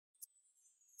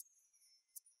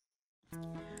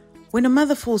When a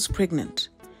mother falls pregnant,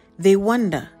 they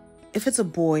wonder if it's a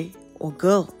boy or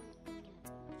girl,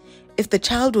 if the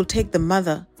child will take the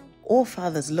mother or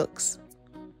father's looks.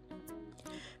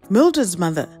 Mildred's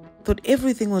mother thought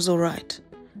everything was all right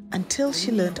until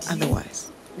she learned otherwise.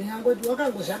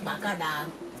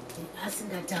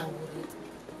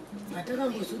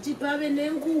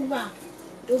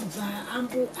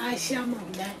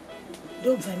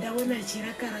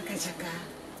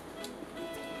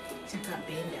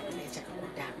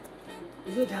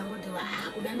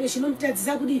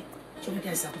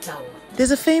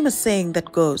 There's a famous saying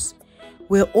that goes,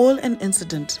 "We're all an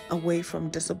incident away from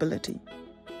disability."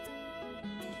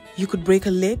 You could break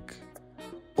a leg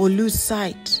or lose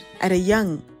sight at a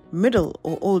young, middle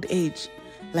or old age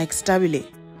like Stabile,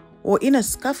 or in a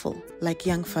scuffle like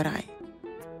young Farai.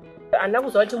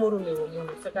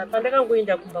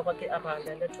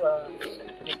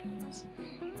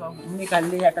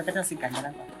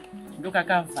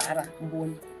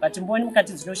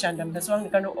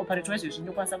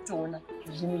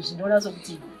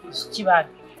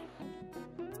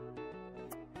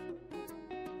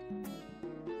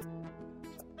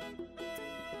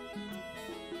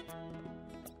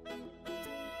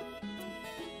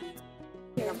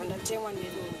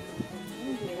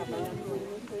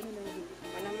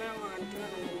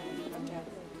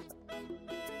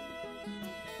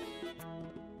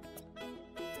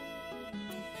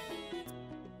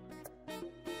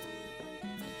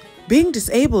 Being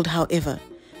disabled, however,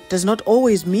 does not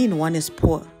always mean one is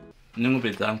poor.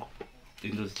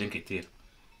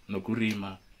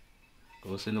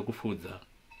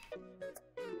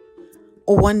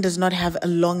 Or one does not have a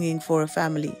longing for a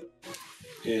family.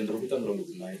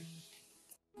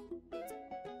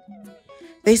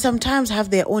 They sometimes have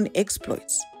their own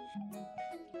exploits.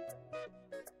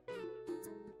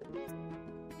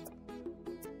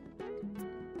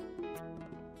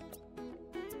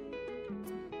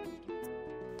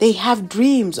 They have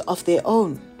dreams of their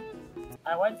own.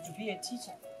 I want to be a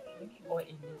teacher or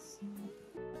a nurse.